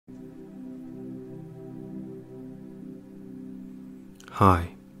Hi,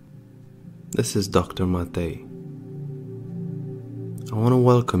 this is Dr. Matei. I want to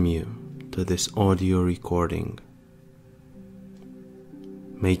welcome you to this audio recording.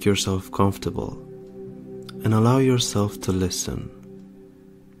 Make yourself comfortable and allow yourself to listen.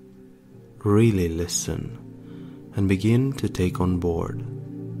 Really listen and begin to take on board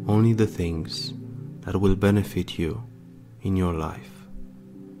only the things that will benefit you in your life.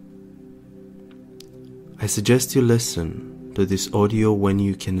 I suggest you listen to this audio when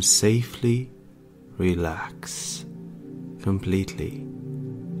you can safely relax completely.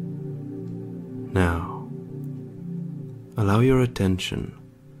 Now, allow your attention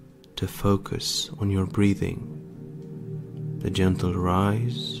to focus on your breathing, the gentle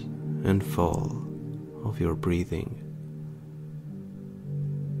rise and fall of your breathing.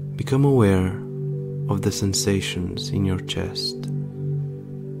 Become aware of the sensations in your chest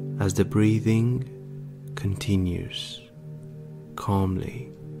as the breathing continues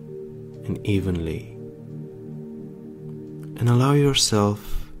calmly and evenly, and allow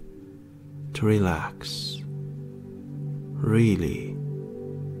yourself to relax, really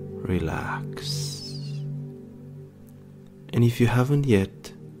relax. And if you haven't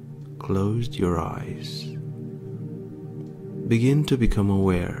yet closed your eyes, begin to become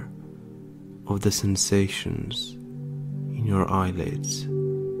aware of the sensations in your eyelids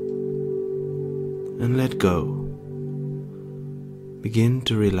and let go. Begin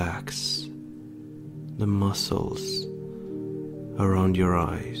to relax the muscles around your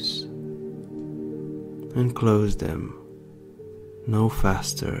eyes and close them no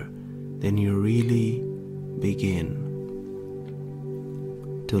faster than you really begin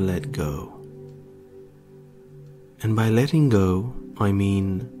to let go. And by letting go, I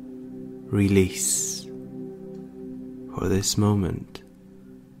mean release for this moment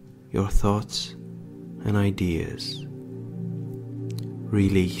your thoughts and ideas.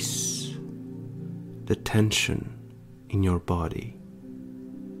 Release the tension in your body.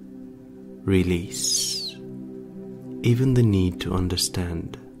 Release even the need to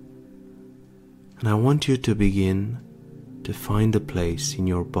understand. And I want you to begin to find a place in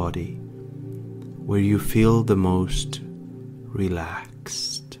your body where you feel the most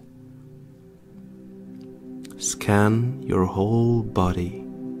relaxed. Scan your whole body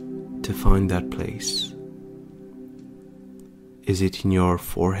to find that place. Is it in your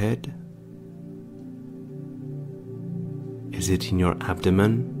forehead? Is it in your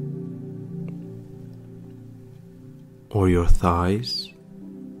abdomen? Or your thighs?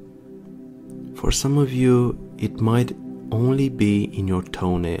 For some of you, it might only be in your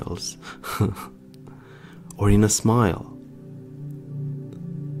toenails or in a smile.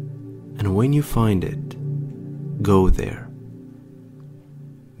 And when you find it, go there.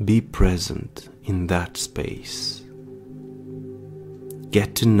 Be present in that space.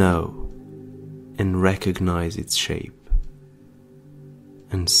 Get to know and recognize its shape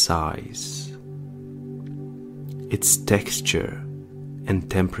and size, its texture and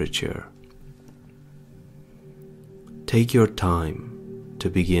temperature. Take your time to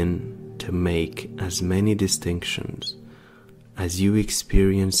begin to make as many distinctions as you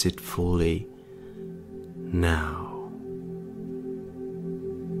experience it fully now.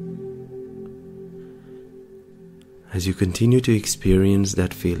 As you continue to experience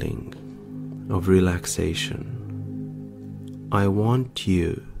that feeling of relaxation, I want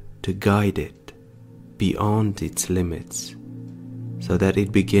you to guide it beyond its limits so that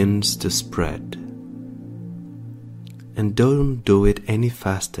it begins to spread. And don't do it any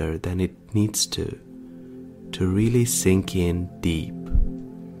faster than it needs to really sink in deep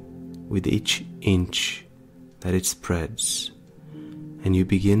with each inch that it spreads, and you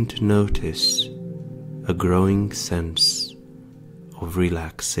begin to notice a growing sense of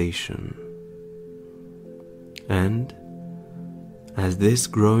relaxation. And as this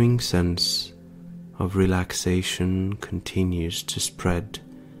growing sense of relaxation continues to spread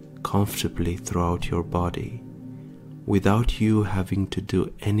comfortably throughout your body without you having to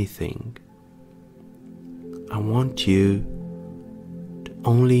do anything, I want you to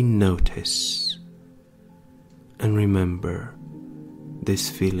only notice and remember this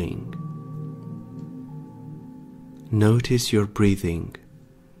feeling. Notice your breathing.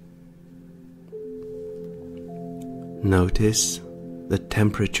 Notice the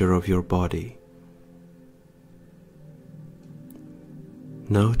temperature of your body.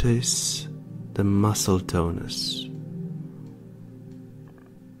 Notice the muscle tonus.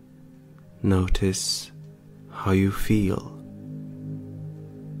 Notice how you feel.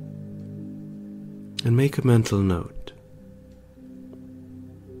 And make a mental note.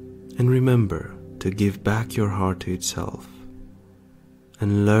 And remember to give back your heart to itself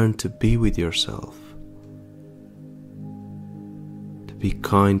and learn to be with yourself, to be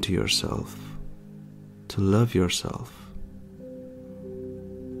kind to yourself, to love yourself.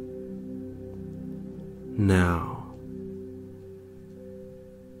 Now,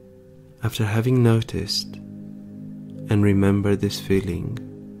 after having noticed and remembered this feeling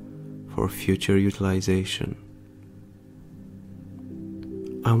for future utilization,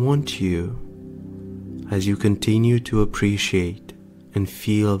 I want you, as you continue to appreciate and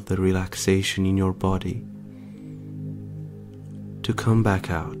feel the relaxation in your body, to come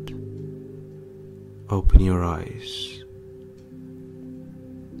back out. Open your eyes.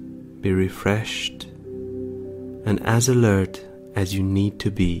 Be refreshed and as alert as you need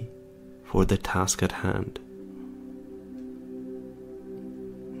to be for the task at hand.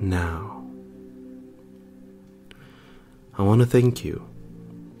 Now, I want to thank you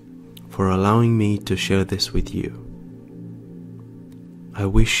for allowing me to share this with you. I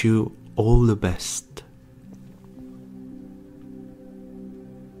wish you all the best